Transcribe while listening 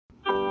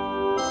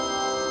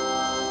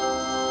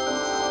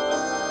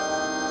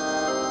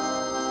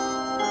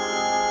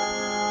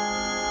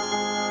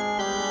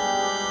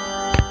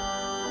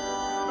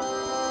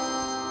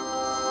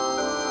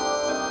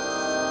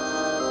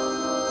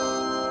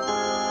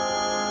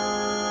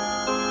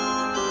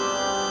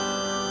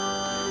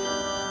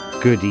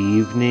Good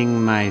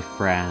evening, my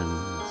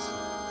friends.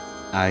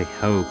 I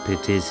hope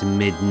it is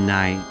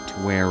midnight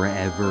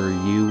wherever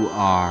you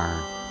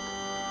are.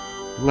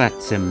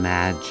 Let's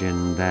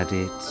imagine that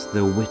it's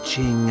the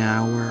witching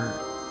hour.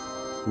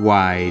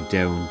 Why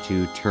don't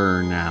you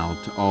turn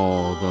out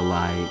all the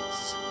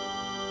lights?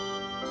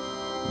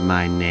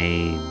 My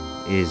name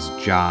is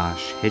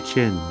Josh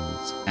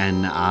Hitchens,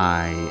 and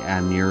I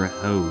am your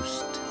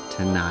host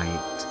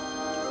tonight.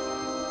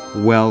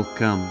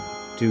 Welcome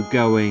to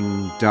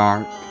Going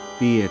Dark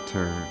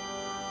Theater.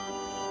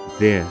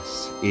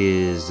 This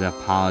is a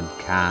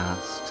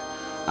podcast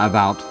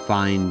about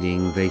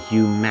finding the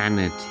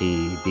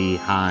humanity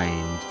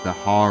behind the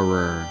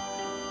horror.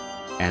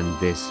 And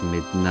this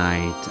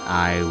midnight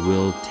I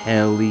will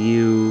tell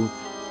you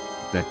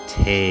the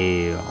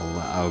tale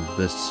of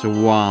the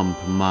swamp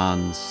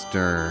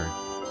monster.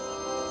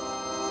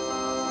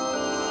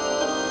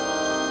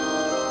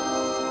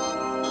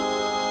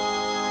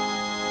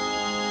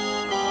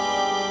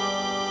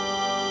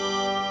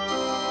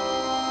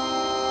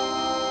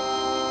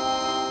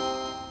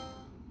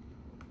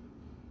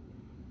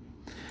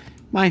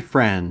 My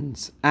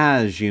friends,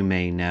 as you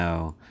may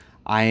know,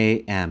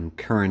 I am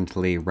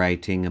currently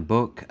writing a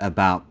book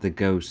about the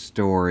ghost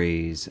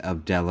stories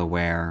of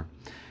Delaware,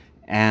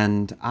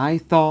 and I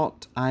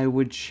thought I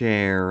would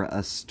share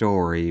a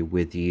story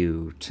with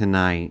you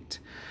tonight.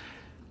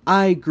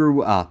 I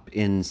grew up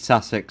in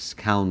Sussex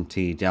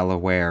County,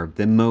 Delaware,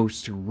 the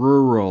most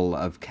rural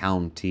of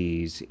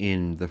counties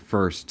in the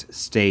first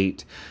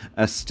state,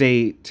 a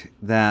state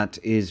that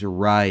is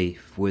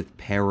rife with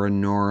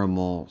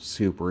paranormal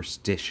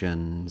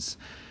superstitions.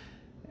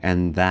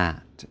 And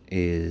that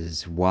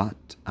is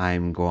what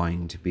I'm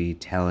going to be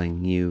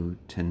telling you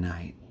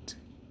tonight.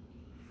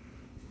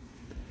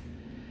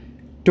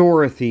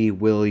 Dorothy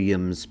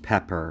Williams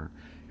Pepper,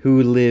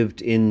 who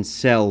lived in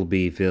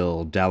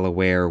Selbyville,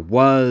 Delaware,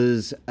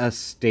 was a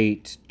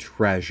state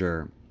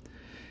treasure.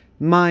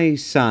 My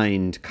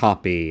signed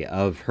copy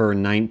of her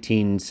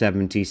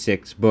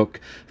 1976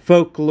 book,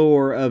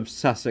 Folklore of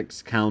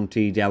Sussex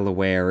County,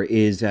 Delaware,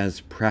 is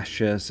as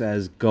precious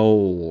as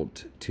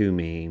gold to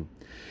me.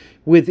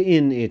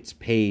 Within its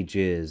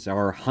pages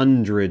are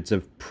hundreds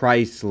of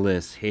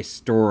priceless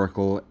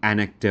historical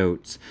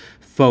anecdotes,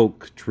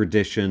 folk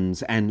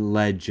traditions, and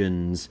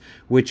legends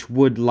which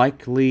would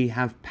likely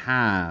have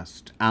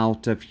passed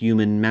out of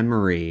human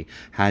memory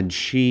had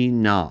she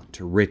not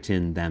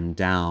written them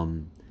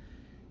down.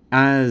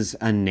 As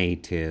a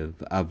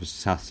native of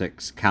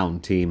Sussex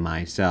County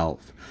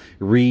myself,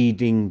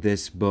 reading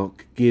this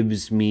book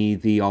gives me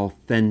the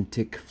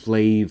authentic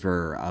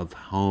flavor of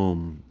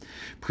home,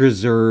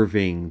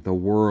 preserving the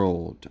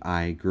world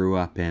I grew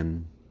up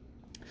in.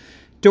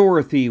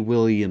 Dorothy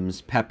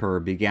Williams Pepper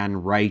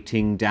began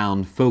writing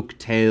down folk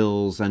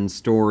tales and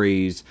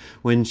stories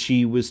when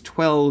she was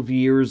 12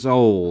 years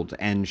old,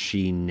 and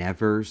she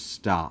never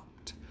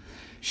stopped.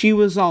 She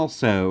was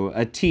also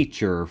a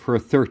teacher for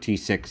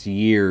 36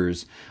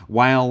 years,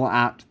 while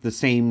at the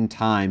same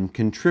time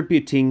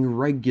contributing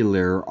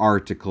regular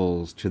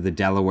articles to the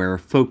Delaware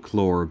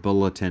Folklore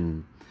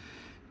Bulletin.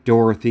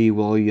 Dorothy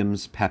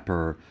Williams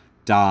Pepper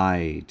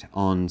died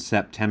on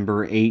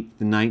September 8,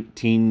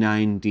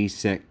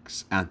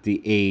 1996, at the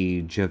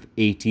age of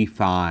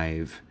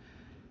 85.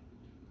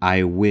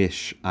 I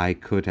wish I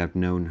could have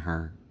known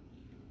her.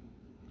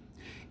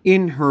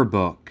 In her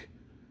book,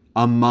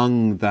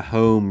 among the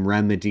home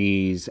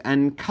remedies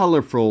and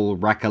colorful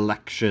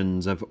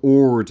recollections of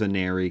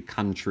ordinary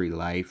country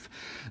life,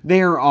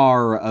 there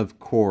are, of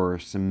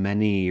course,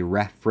 many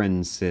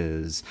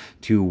references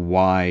to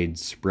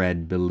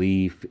widespread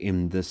belief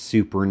in the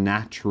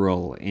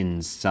supernatural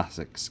in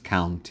Sussex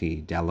County,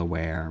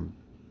 Delaware.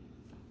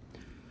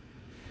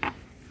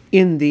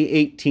 In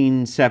the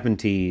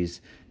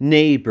 1870s,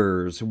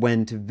 neighbors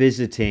went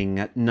visiting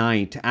at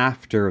night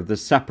after the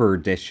supper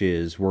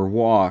dishes were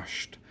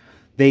washed.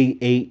 They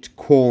ate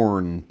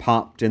corn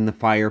popped in the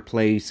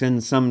fireplace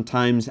and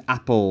sometimes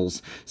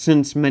apples,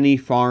 since many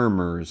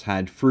farmers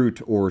had fruit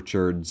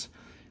orchards.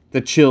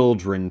 The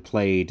children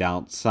played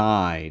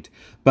outside,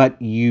 but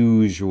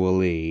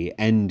usually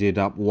ended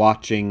up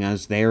watching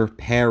as their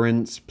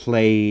parents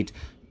played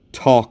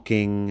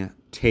talking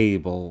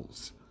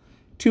tables.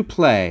 To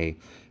play,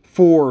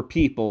 4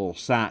 people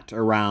sat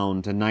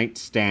around a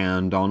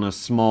nightstand on a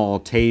small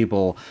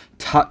table,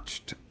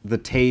 touched the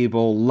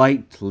table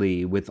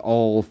lightly with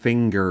all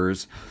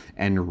fingers,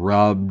 and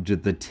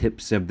rubbed the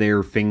tips of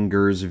their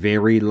fingers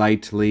very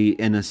lightly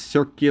in a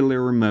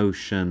circular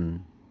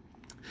motion.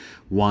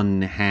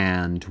 One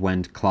hand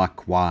went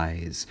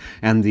clockwise,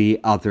 and the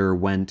other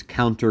went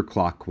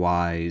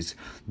counterclockwise.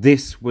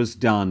 This was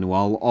done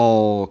while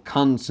all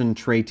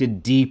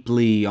concentrated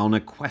deeply on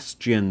a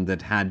question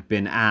that had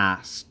been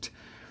asked.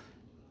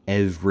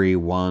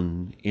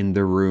 Everyone in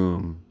the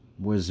room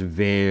was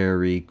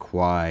very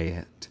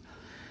quiet.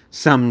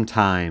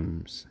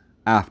 Sometimes,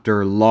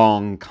 after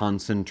long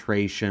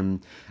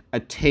concentration, a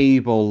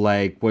table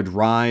leg would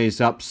rise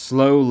up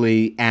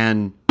slowly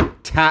and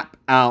tap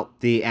out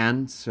the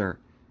answer.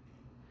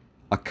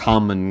 A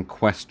common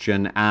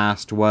question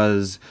asked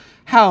was,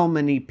 "How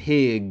many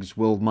pigs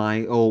will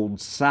my old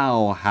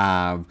sow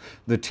have?"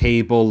 The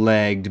table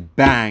leg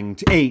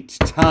banged 8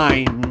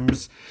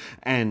 times,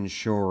 and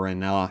sure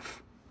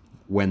enough,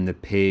 when the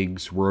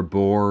pigs were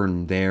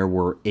born, there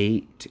were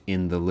 8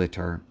 in the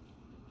litter.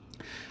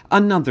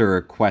 Another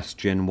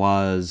question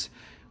was,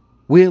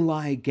 "Will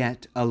I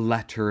get a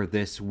letter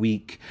this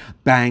week?"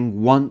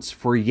 Bang once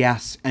for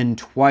yes and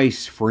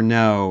twice for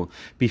no.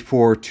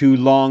 Before too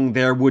long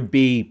there would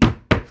be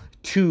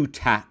 2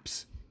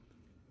 taps.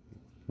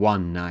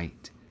 One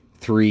night,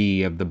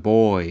 3 of the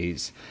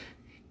boys,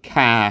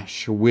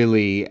 Cash,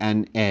 Willie,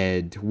 and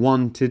Ed,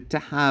 wanted to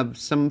have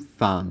some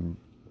fun.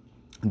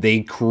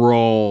 They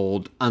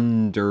crawled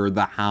under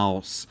the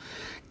house,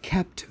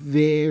 kept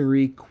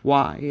very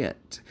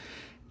quiet,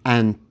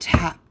 and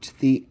tapped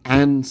the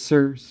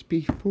answers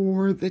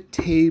before the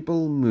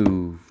table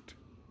moved.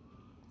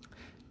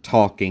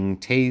 Talking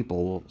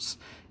tables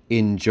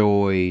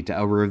enjoyed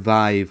a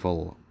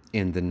revival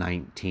in the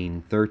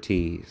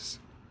 1930s.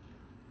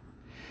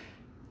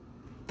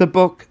 The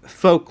book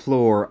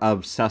Folklore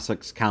of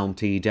Sussex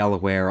County,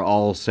 Delaware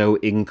also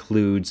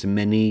includes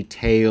many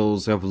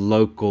tales of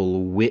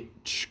local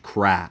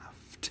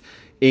witchcraft,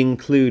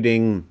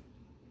 including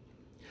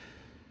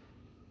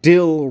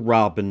Dill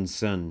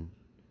Robinson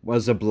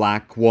was a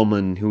black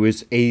woman who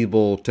was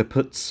able to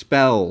put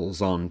spells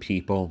on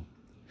people.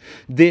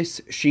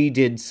 This she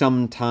did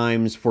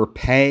sometimes for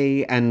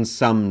pay and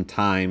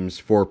sometimes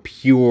for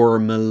pure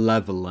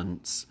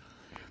malevolence.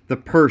 The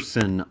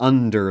person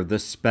under the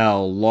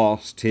spell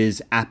lost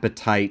his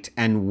appetite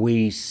and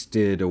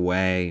wasted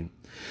away.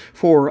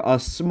 For a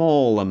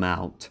small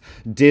amount,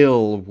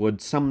 Dill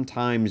would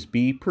sometimes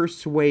be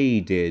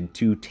persuaded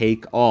to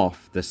take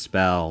off the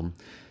spell.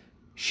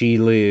 She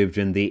lived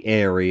in the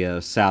area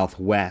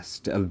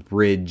southwest of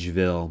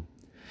Bridgeville.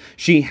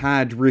 She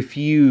had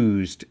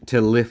refused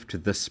to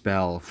lift the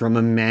spell from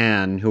a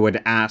man who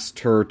had asked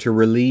her to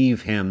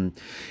relieve him.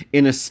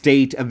 In a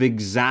state of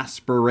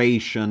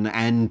exasperation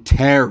and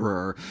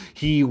terror,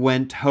 he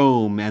went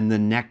home and the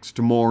next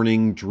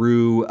morning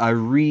drew a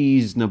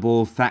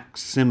reasonable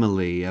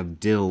facsimile of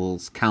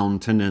Dill's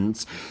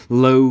countenance,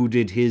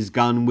 loaded his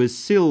gun with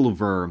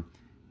silver,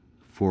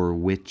 for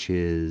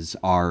witches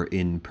are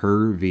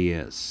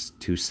impervious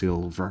to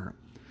silver,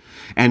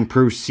 and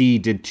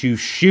proceeded to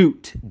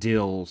shoot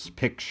Dill's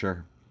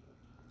picture.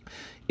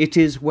 It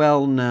is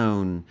well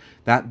known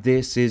that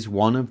this is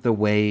one of the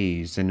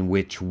ways in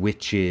which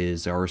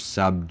witches are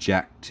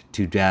subject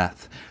to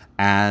death,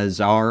 as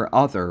are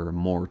other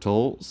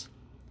mortals.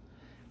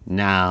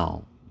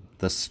 Now,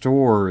 the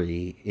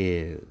story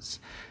is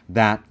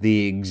that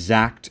the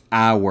exact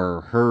hour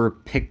her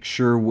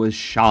picture was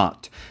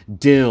shot,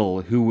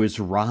 Dill, who was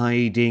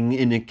riding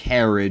in a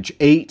carriage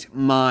 8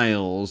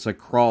 miles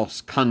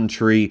across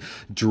country,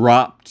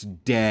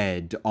 dropped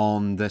dead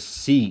on the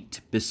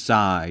seat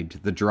beside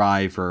the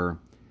driver.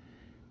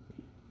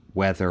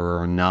 Whether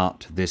or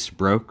not this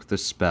broke the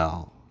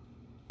spell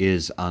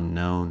is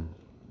unknown.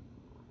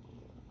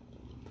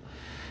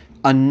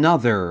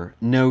 Another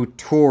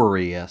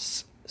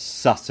notorious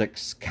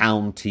Sussex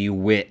County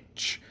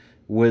witch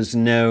was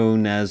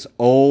known as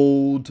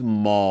Old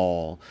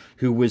Moll,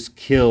 who was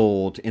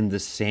killed in the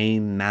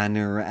same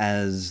manner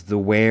as the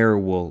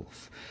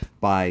werewolf,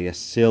 by a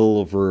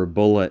silver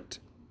bullet.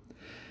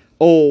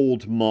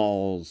 Old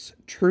Moll's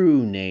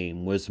true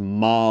name was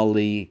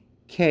Molly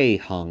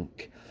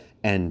Cahunk,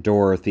 and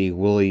Dorothy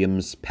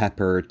Williams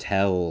Pepper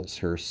tells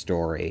her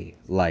story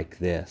like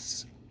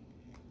this.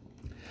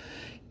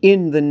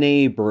 In the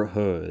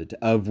neighborhood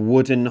of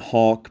Wooden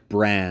Hawk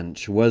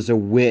Branch was a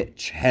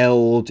witch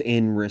held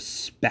in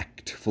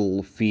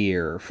respectful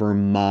fear for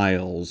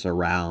miles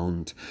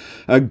around.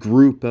 A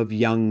group of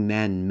young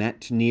men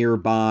met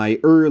nearby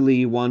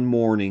early one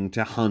morning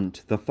to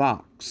hunt the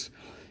fox.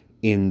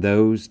 In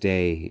those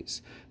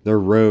days, the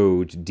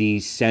road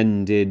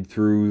descended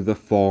through the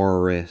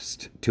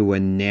forest to a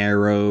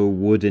narrow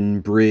wooden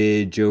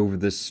bridge over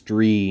the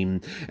stream,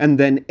 and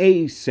then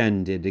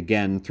ascended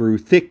again through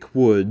thick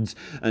woods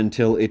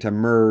until it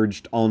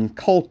emerged on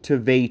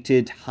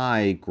cultivated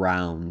high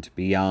ground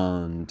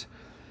beyond.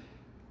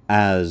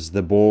 As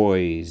the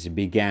boys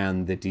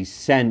began the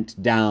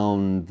descent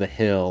down the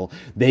hill,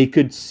 they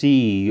could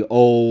see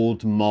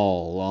Old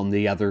Moll on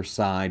the other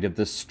side of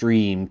the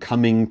stream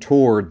coming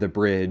toward the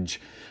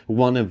bridge.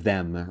 One of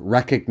them,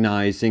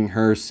 recognizing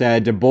her,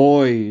 said,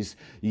 "Boys,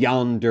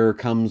 yonder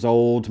comes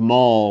Old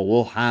Moll.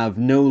 We'll have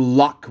no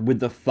luck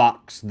with the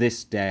fox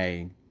this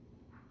day."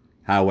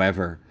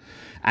 However,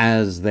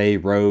 as they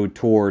rode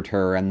toward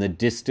her and the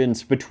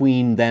distance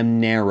between them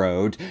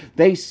narrowed,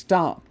 they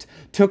stopped,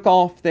 took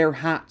off their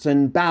hats,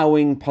 and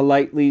bowing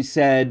politely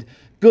said,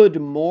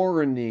 "Good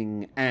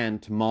morning,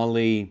 Aunt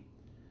Molly."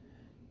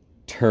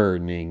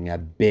 Turning a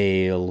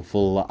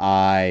baleful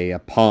eye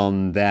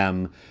upon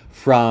them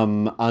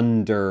from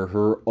under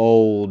her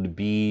old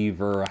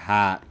beaver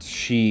hat,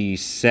 she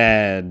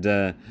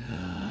said,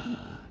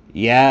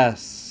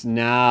 "Yes,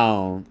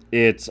 now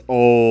it's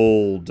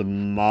Old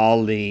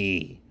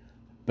Molly,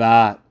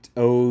 but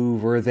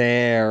over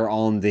there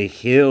on the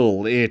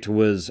hill it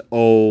was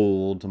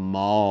Old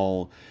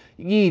Moll.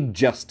 Ye'd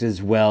just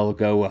as well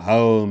go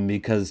home,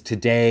 because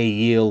today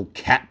ye'll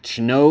catch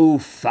no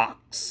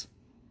fox."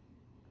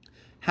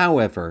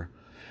 However,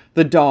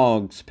 the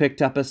dogs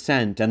picked up a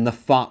scent, and the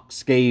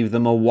fox gave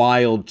them a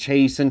wild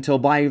chase until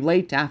by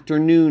late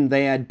afternoon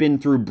they had been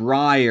through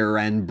briar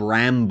and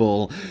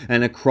bramble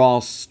and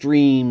across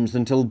streams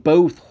until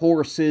both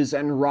horses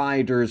and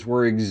riders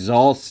were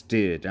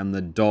exhausted and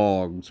the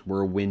dogs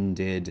were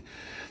winded.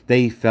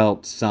 They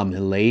felt some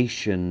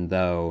elation,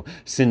 though,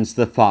 since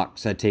the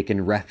fox had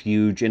taken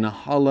refuge in a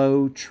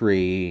hollow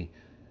tree.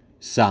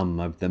 Some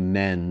of the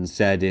men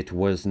said it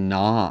was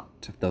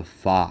not the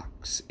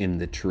fox in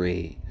the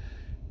tree,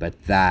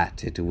 but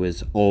that it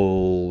was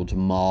Old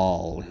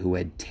Moll who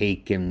had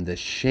taken the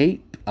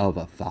shape of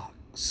a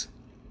fox.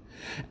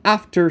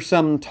 After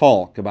some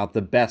talk about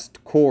the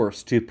best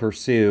course to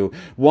pursue,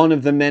 one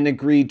of the men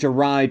agreed to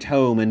ride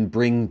home and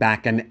bring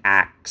back an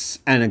axe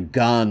and a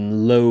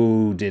gun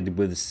loaded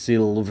with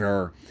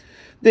silver.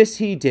 This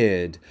he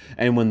did,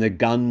 and when the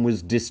gun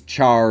was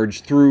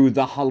discharged through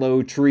the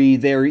hollow tree,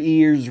 their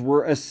ears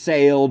were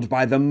assailed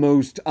by the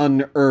most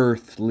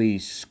unearthly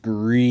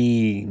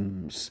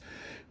screams,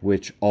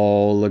 which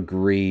all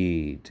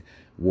agreed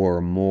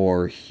were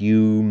more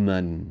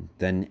human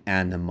than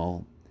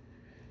animal.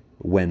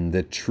 When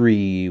the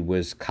tree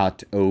was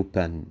cut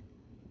open,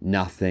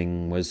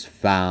 nothing was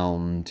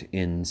found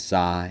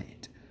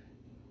inside.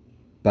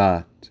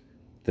 But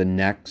the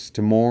next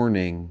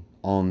morning,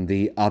 on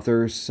the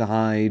other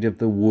side of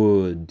the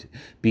wood,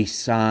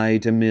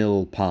 beside a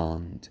mill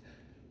pond,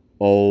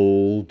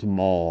 Old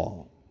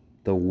Moll,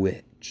 the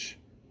witch,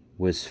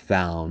 was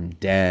found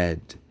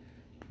dead,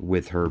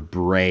 with her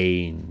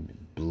brain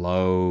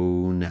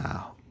blown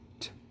out.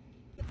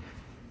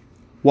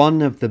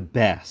 One of the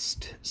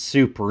best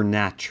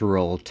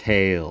supernatural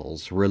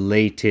tales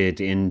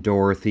related in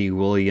Dorothy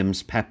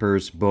Williams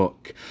Pepper's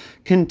book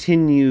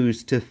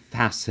continues to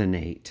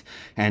fascinate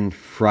and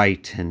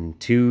frighten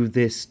to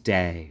this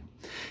day,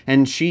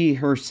 and she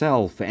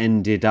herself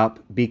ended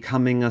up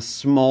becoming a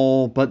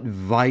small but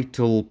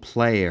vital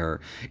player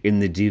in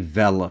the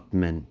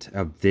development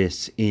of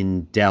this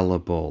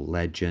indelible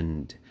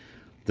legend.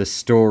 The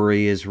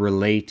story is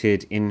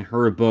related in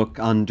her book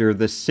under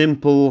the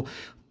simple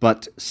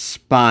but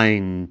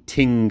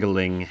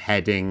spine-tingling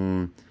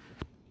heading,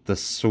 The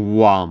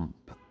Swamp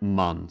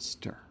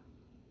Monster.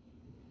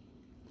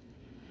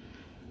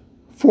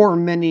 For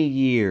many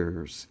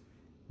years,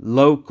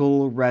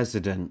 local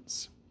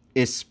residents,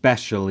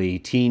 especially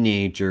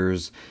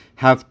teenagers,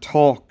 have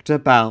talked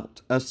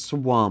about a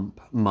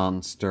swamp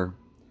monster.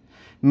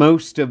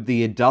 Most of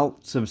the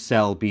adults of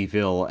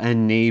Selbyville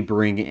and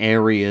neighboring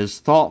areas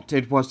thought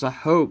it was a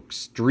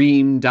hoax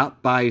dreamed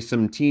up by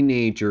some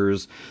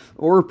teenagers,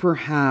 or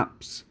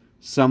perhaps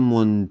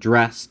someone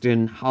dressed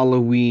in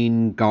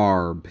Halloween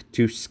garb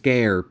to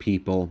scare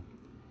people.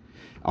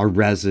 A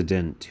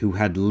resident who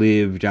had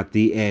lived at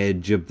the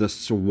edge of the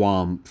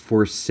swamp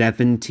for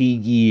 70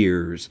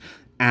 years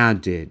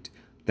added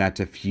that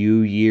a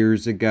few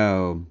years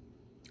ago,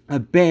 a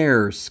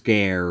bear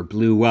scare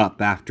blew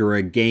up after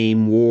a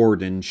game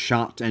warden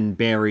shot and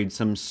buried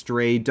some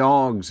stray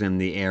dogs in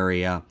the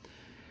area.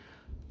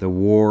 The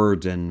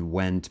warden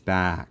went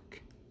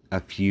back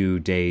a few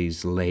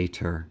days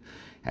later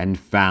and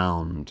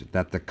found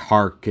that the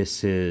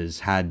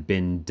carcasses had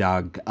been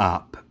dug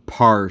up,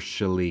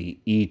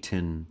 partially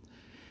eaten.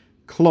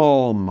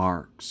 Claw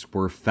marks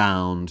were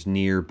found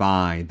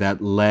nearby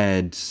that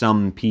led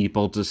some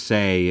people to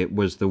say it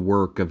was the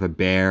work of a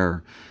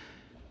bear.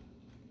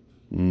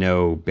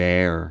 No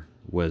bear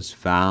was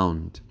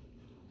found.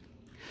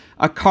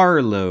 A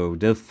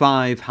carload of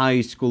 5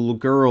 high school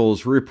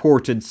girls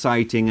reported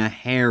sighting a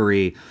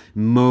hairy,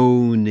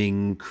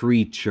 moaning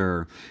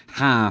creature,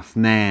 half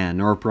man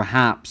or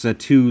perhaps a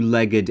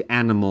 2-legged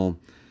animal.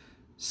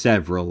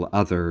 Several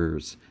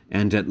others,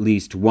 and at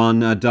least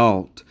one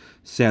adult,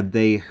 said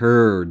they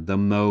heard the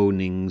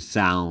moaning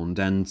sound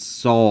and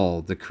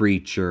saw the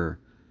creature.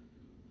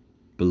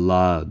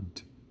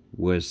 Blood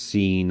was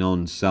seen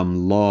on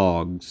some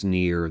logs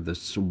near the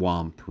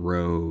swamp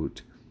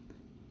road.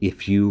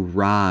 If you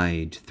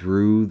ride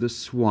through the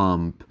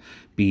swamp,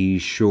 be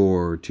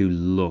sure to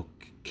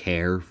look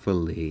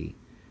carefully.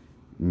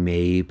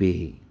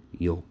 Maybe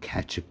you'll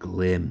catch a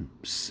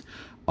glimpse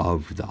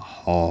of the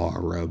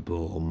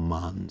horrible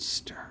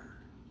monster.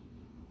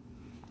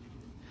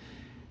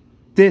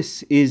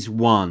 This is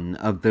one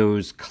of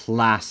those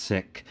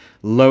classic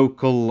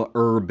local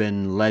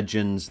urban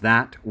legends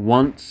that,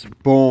 once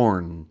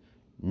born,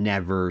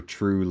 never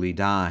truly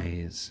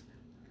dies.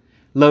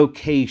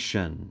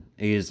 Location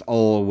is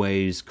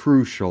always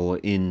crucial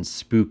in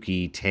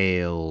spooky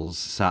tales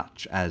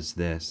such as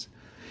this,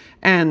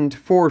 and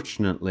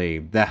fortunately,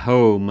 the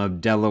home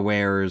of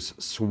Delaware's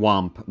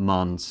swamp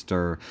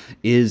monster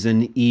is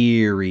an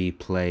eerie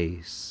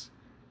place,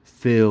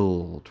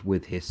 filled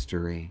with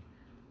history.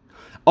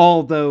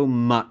 Although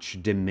much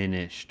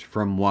diminished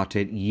from what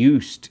it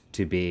used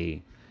to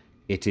be,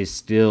 It is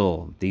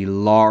still the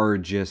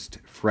largest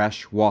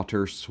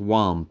freshwater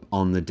swamp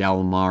on the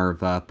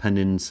Delmarva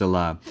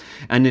Peninsula,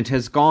 and it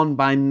has gone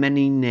by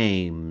many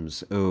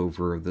names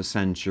over the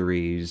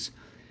centuries.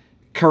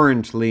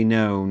 Currently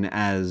known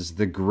as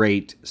the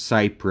Great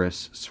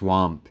Cypress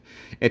Swamp,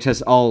 it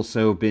has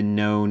also been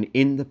known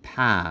in the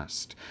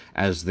past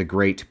as the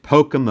Great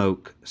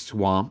Pocomoke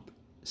Swamp,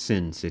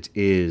 since it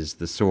is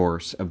the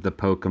source of the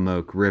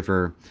Pocomoke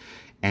River,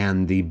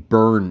 and the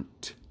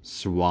Burnt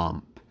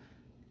Swamp,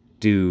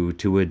 due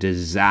to a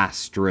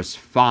disastrous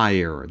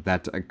fire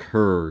that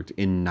occurred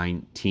in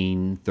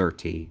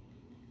 1930.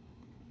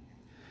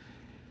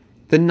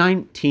 The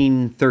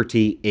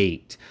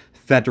 1938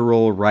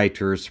 Federal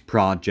Writers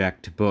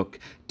Project book,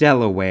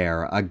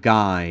 Delaware, A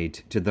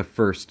Guide to the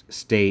First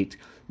State,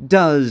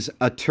 does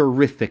a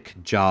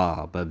terrific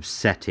job of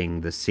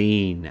setting the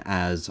scene,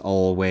 as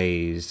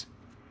always.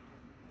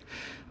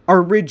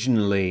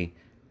 Originally,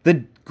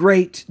 the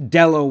Great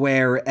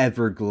Delaware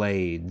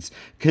Everglades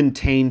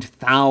contained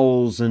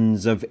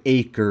thousands of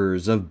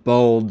acres of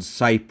bald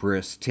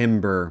cypress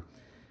timber.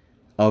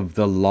 Of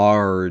the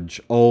large,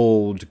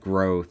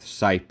 old-growth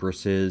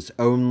cypresses,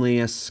 only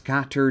a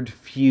scattered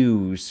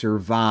few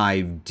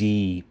survive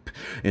deep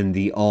in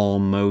the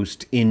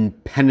almost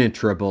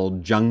impenetrable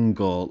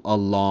jungle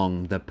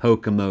along the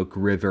Pocomoke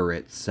River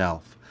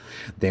itself,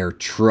 their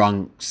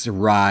trunks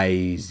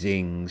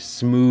rising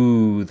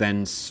smooth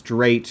and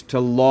straight to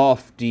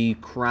lofty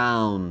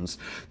crowns,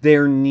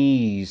 their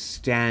knees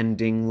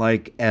standing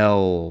like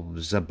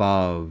elves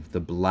above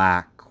the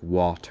black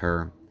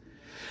water.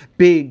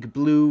 Big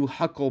blue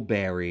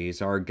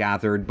huckleberries are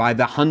gathered by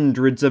the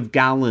hundreds of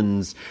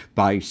gallons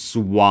by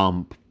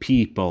swamp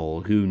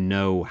people who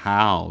know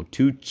how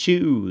to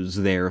choose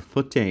their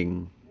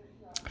footing.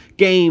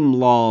 Game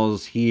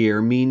laws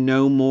here mean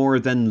no more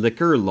than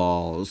liquor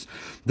laws.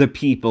 The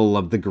people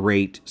of the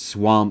Great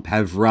Swamp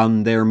have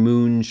run their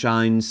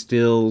moonshine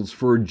stills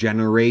for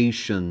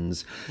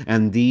generations,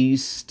 and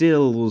these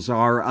stills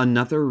are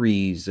another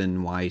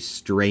reason why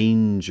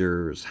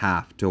strangers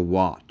have to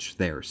watch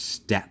their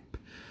step.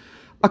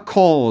 A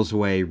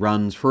causeway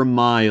runs for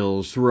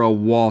miles through a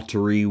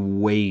watery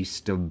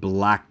waste of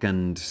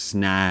blackened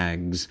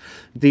snags,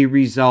 the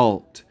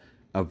result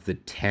of the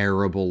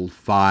terrible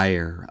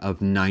fire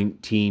of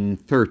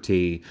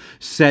 1930,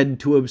 said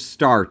to have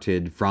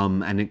started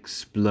from an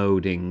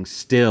exploding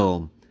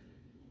still.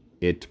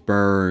 It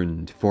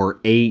burned for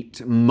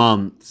 8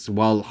 months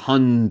while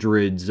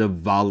hundreds of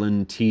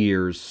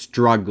volunteers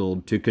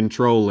struggled to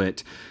control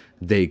it.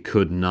 They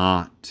could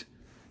not,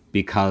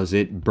 because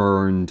it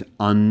burned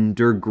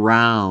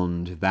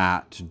underground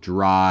that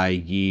dry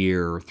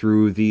year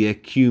through the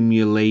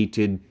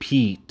accumulated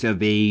peat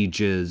of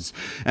ages,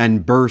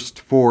 and burst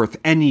forth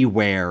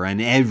anywhere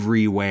and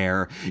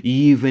everywhere,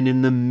 even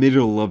in the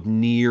middle of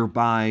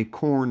nearby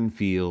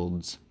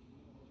cornfields.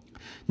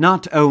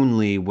 Not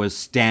only was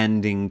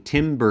standing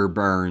timber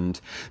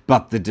burned,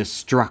 but the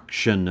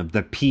destruction of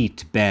the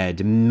peat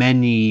bed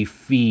many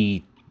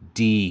feet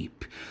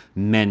deep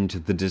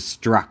meant the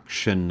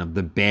destruction of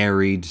the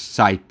buried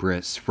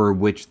cypress for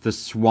which the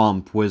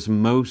swamp was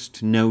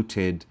most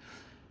noted.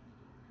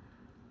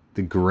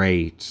 The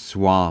Great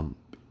Swamp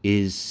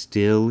is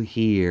still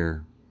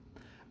here,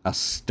 a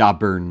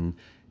stubborn,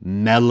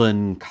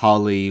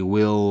 melancholy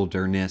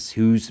wilderness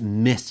whose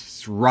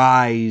mists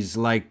rise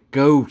like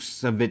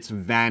ghosts of its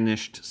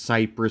vanished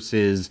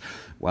cypresses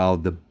while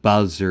the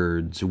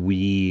buzzards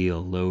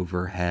wheel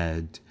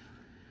overhead.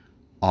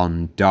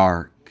 On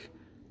dark,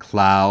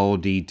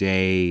 cloudy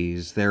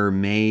days there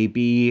may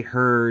be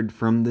heard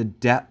from the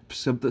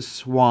depths of the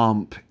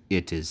swamp,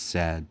 it is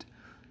said,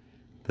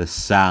 the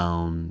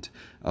sound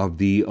of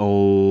the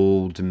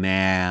old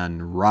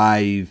man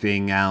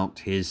riving out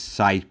his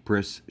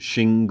cypress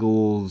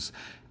shingles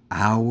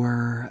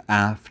hour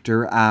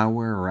after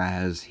hour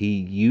as he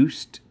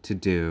used to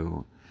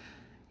do.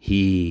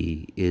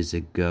 He is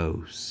a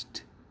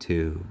ghost,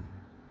 too.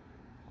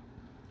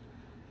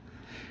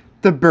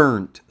 The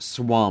burnt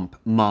swamp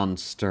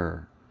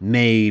monster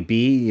may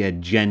be a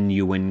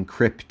genuine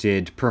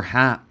cryptid,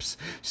 perhaps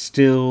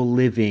still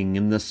living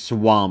in the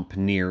swamp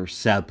near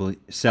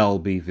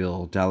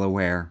Selbyville,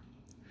 Delaware.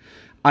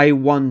 I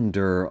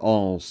wonder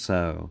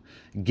also,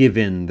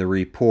 given the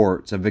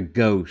reports of a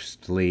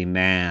ghostly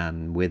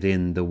man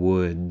within the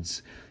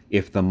woods,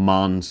 if the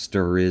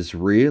monster is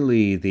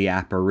really the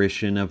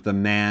apparition of the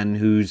man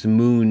whose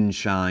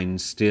moonshine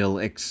still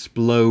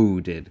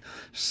exploded,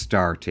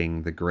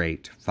 starting the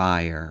Great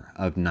Fire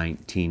of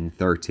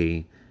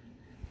 1930.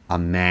 A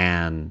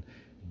man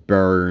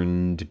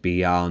burned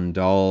beyond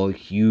all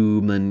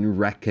human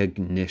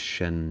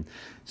recognition,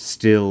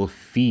 still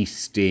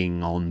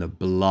feasting on the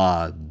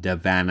blood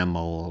of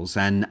animals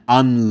and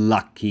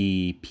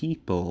unlucky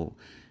people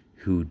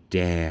who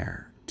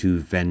dare to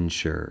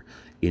venture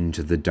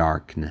into the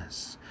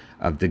darkness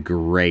of the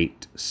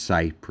Great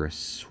Cypress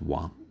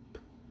Swamp.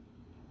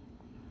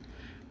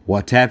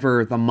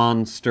 Whatever the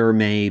monster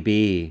may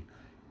be,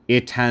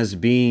 It has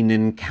been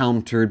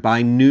encountered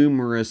by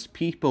numerous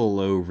people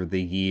over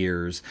the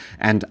years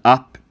and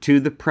up to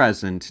the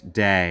present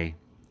day.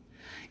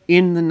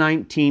 In the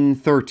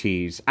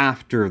 1930s,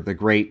 after the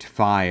Great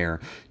Fire,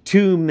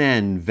 two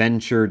men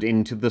ventured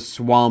into the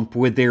swamp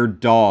with their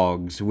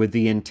dogs with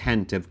the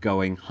intent of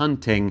going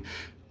hunting,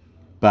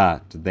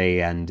 but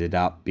they ended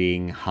up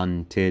being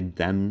hunted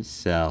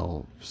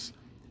themselves.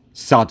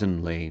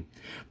 Suddenly,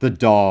 the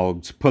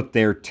dogs put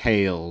their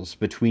tails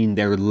between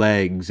their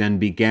legs and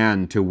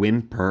began to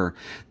whimper.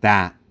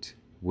 That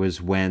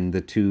was when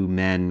the two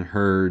men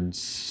heard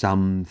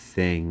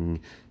something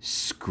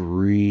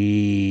screaming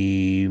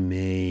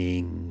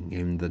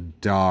in the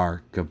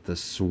dark of the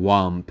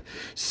swamp.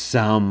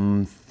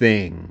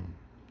 Something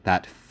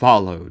that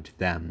followed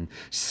them,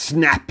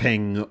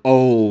 snapping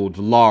old,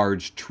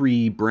 large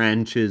tree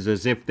branches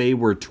as if they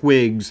were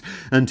twigs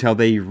until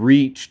they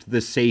reached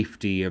the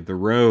safety of the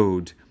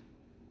road.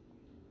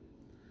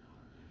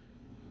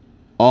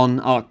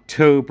 On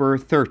October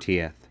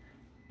 30th,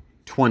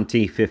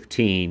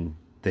 2015,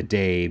 the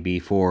day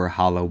before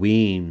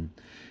Halloween,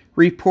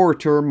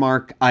 reporter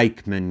Mark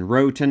Eichmann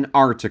wrote an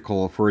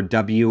article for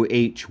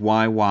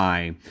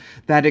WHYY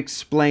that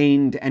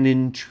explained an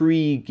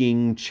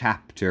intriguing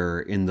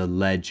chapter in the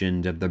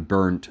legend of the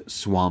burnt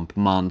swamp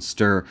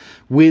monster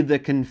with a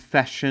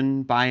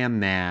confession by a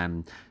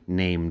man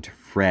named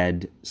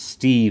Fred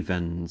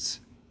Stevens.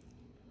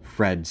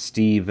 Fred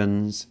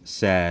Stevens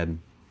said,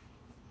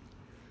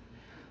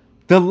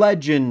 "The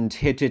legend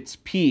hit its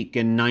peak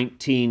in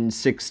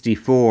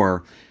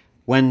 1964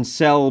 when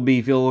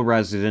Selbyville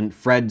resident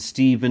Fred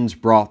Stevens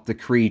brought the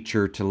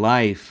creature to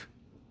life.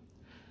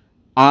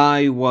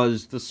 I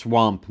was the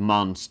swamp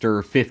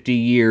monster 50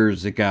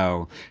 years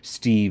ago,"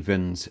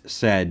 Stevens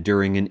said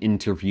during an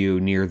interview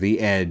near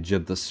the edge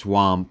of the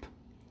swamp.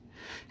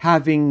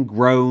 Having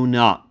grown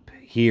up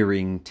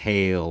hearing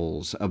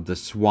tales of the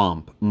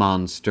swamp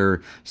monster,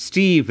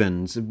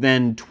 Stevens,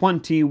 then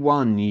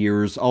 21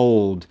 years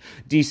old,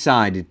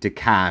 decided to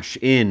cash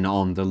in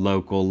on the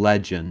local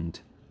legend.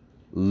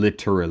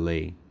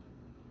 Literally.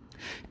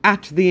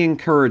 At the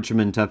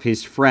encouragement of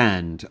his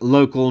friend,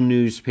 local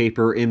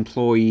newspaper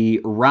employee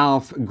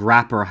Ralph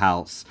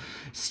Grapperhaus,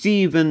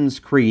 Stevens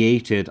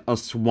created a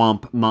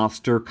swamp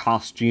monster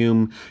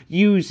costume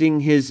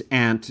using his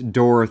Aunt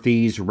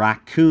Dorothy's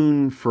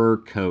raccoon fur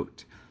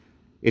coat.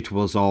 It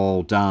was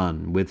all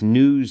done with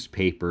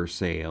newspaper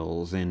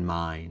sales in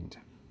mind.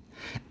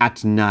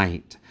 At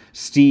night,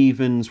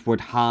 Stevens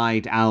would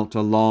hide out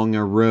along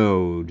a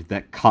road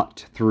that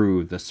cut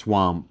through the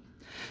swamp.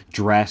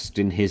 Dressed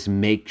in his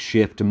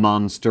makeshift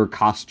monster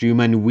costume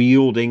and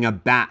wielding a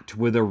bat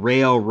with a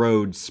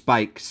railroad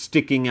spike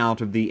sticking out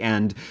of the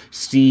end,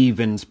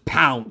 Stevens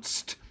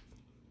pounced.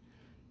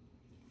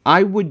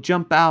 I would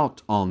jump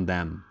out on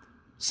them.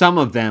 Some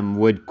of them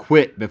would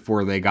quit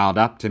before they got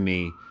up to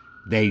me.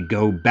 They'd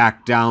go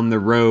back down the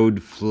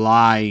road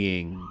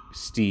flying,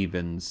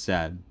 Stevens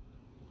said.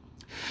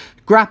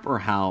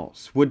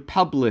 Grapperhaus would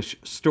publish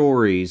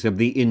stories of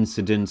the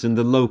incidents in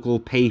the local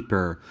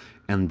paper,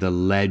 and the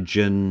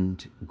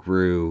legend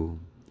grew.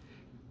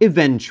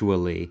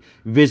 Eventually,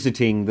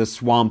 visiting the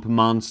swamp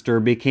monster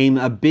became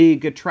a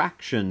big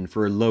attraction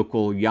for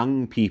local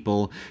young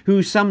people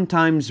who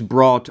sometimes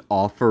brought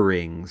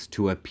offerings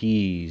to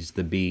appease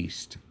the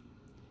beast.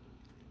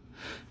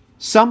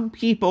 Some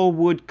people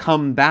would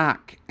come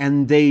back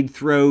and they'd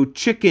throw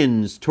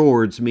chickens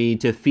towards me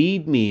to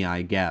feed me,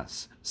 I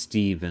guess,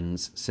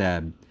 Stevens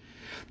said.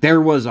 There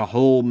was a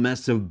whole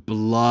mess of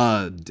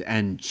blood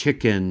and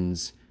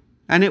chickens,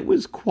 and it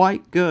was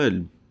quite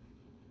good.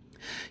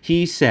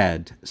 He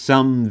said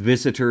some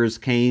visitors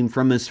came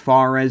from as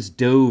far as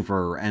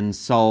Dover and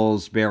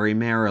Salisbury,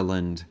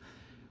 Maryland,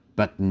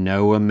 but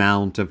no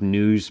amount of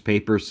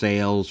newspaper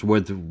sales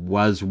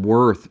was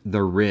worth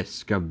the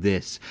risk of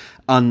this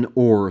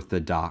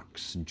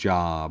unorthodox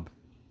job.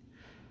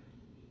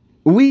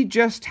 We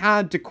just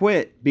had to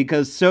quit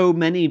because so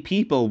many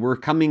people were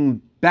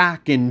coming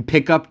back in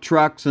pickup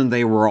trucks and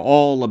they were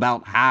all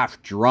about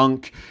half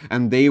drunk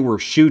and they were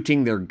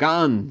shooting their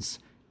guns,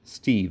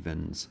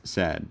 Stevens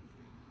said.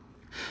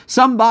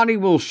 Somebody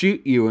will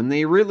shoot you and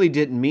they really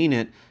didn't mean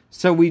it,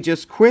 so we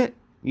just quit,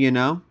 you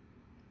know.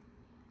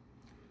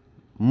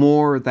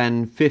 More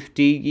than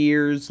 50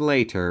 years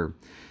later,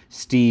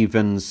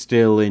 Stevens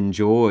still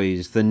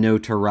enjoys the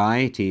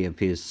notoriety of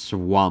his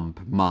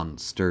swamp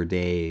monster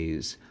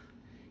days.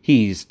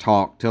 He's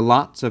talked to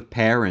lots of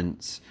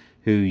parents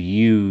who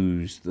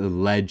use the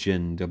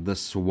legend of the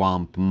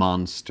swamp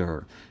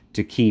monster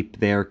to keep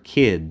their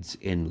kids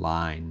in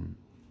line.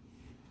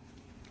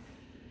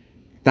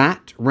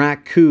 That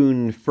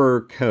raccoon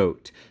fur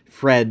coat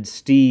Fred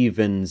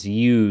Stevens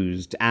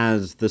used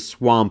as the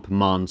swamp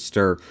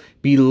monster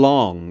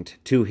belonged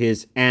to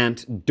his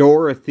Aunt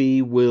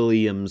Dorothy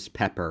Williams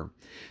Pepper,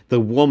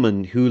 the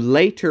woman who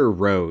later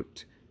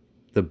wrote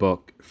the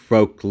book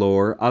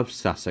Folklore of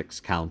Sussex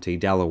County,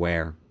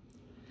 Delaware.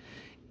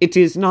 It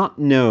is not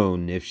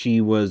known if she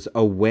was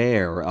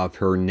aware of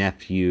her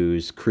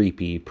nephew's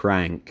creepy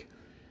prank.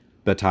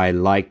 But I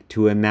like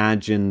to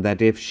imagine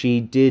that if she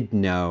did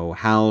know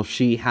how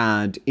she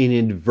had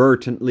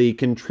inadvertently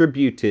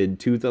contributed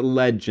to the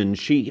legend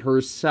she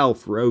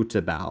herself wrote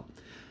about,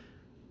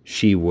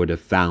 she would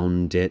have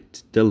found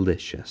it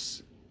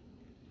delicious.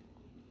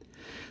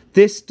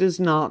 This does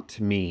not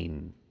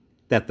mean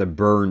that the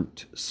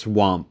burnt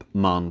swamp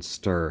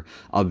monster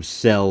of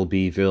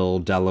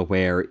Selbyville,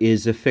 Delaware,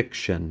 is a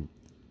fiction.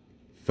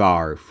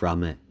 Far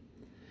from it.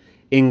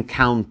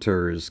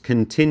 Encounters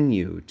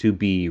continue to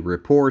be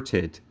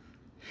reported.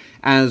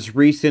 As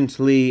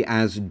recently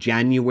as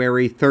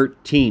January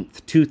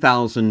 13th,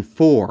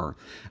 2004,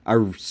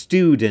 a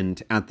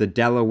student at the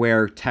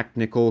Delaware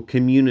Technical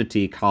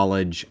Community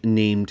College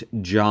named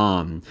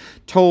John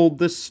told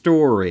the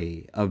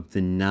story of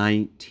the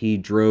night he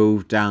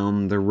drove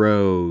down the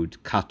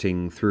road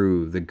cutting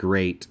through the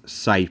great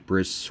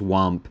cypress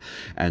swamp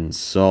and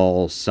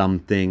saw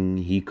something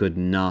he could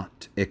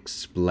not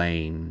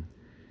explain.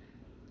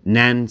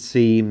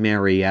 Nancy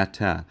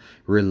Marietta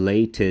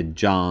related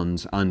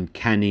John's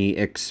uncanny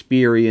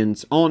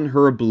experience on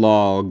her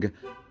blog,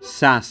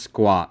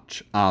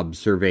 Sasquatch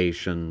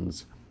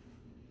Observations.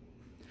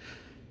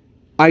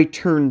 I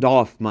turned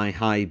off my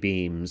high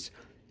beams,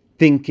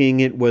 thinking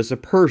it was a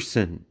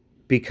person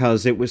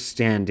because it was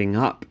standing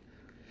up.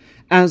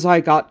 As I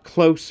got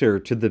closer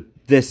to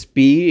this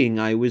being,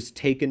 I was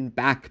taken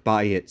back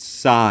by its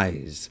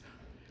size.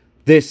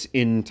 This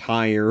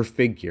entire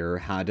figure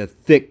had a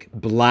thick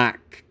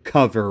black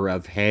cover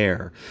of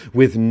hair,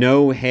 with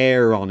no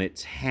hair on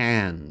its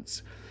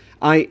hands.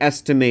 I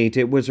estimate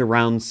it was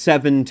around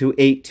 7 to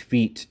 8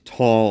 feet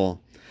tall.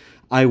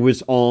 I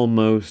was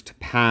almost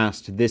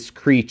past this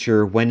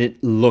creature when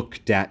it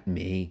looked at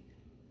me,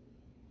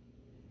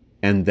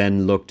 and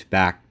then looked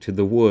back to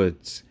the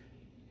woods,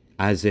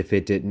 as if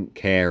it didn't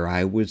care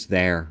I was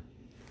there.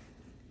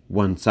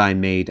 Once I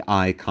made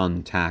eye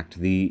contact,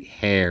 the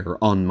hair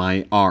on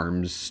my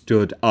arms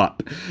stood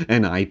up,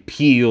 and I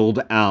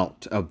peeled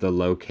out of the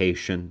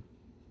location.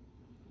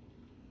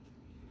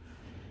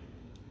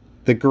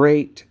 The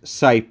Great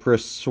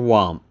Cypress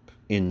Swamp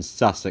in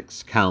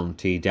Sussex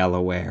County,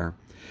 Delaware,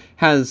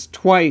 has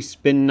twice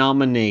been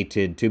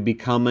nominated to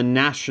become a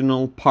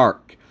national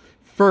park,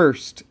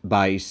 first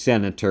by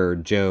Senator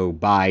Joe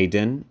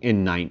Biden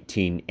in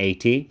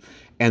 1980,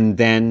 and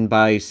then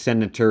by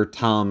Senator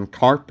Tom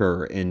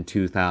Carper in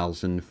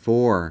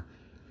 2004.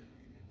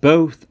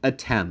 Both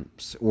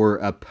attempts were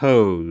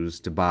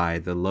opposed by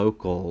the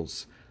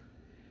locals.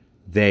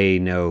 They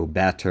know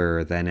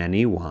better than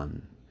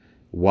anyone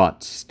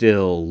what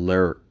still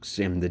lurks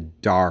in the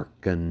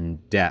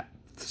darkened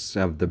depths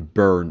of the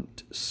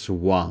burnt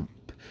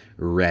swamp,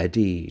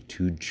 ready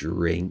to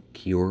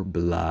drink your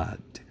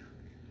blood.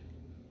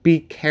 Be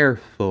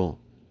careful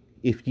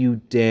if you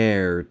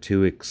dare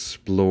to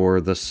explore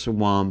the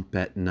swamp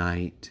at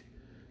night.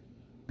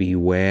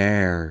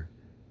 Beware.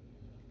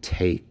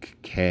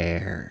 Take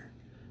care.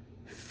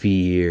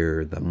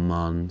 Fear the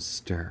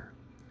monster.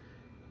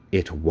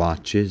 It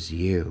watches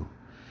you,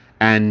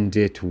 and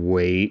it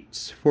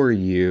waits for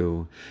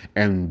you,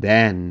 and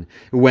then,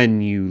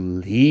 when you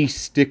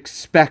least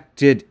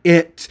expected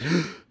it,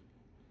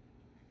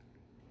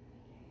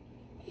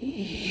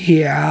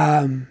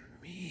 yum,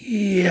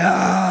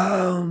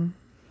 yum.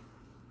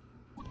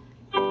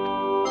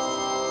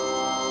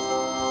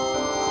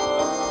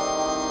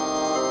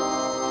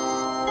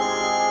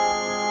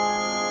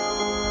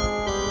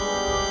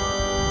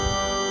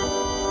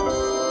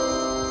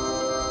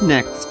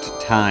 Next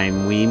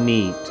time we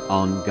meet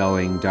on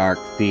Going Dark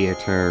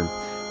Theater,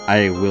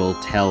 I will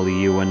tell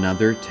you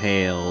another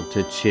tale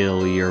to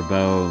chill your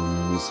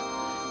bones.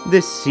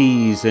 This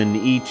season,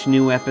 each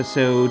new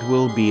episode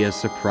will be a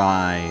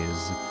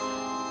surprise.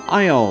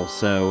 I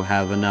also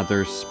have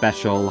another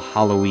special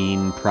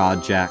Halloween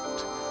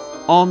project.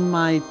 On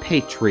my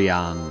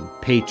Patreon,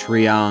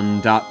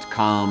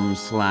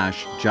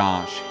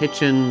 patreon.com/Josh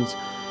Hitchens,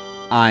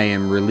 I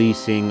am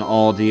releasing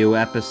audio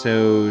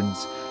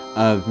episodes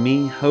of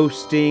me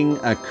hosting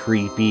a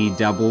creepy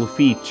double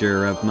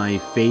feature of my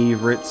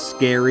favorite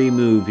scary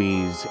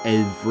movies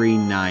every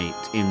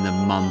night in the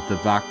month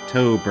of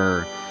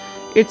October.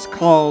 It's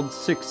called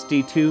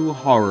 62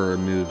 Horror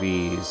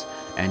Movies,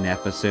 and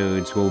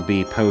episodes will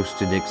be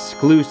posted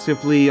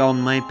exclusively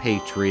on my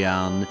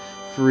Patreon,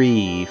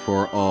 free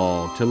for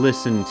all to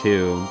listen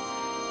to.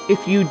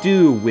 If you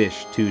do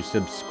wish to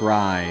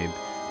subscribe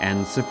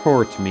and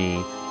support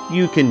me,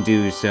 you can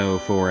do so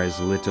for as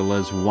little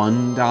as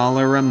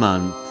 $1 a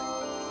month.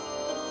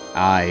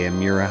 I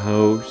am your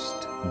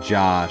host,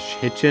 Josh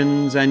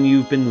Hitchens, and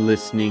you've been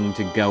listening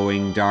to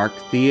Going Dark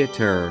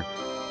Theater,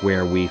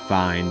 where we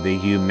find the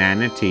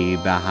humanity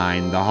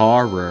behind the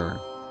horror.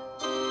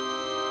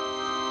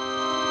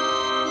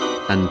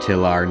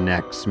 Until our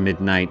next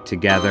midnight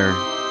together,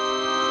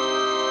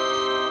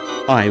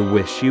 I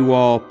wish you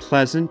all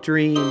pleasant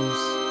dreams.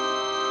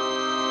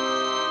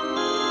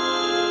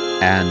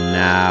 And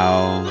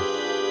now,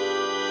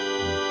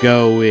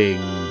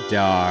 Going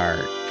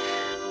Dark.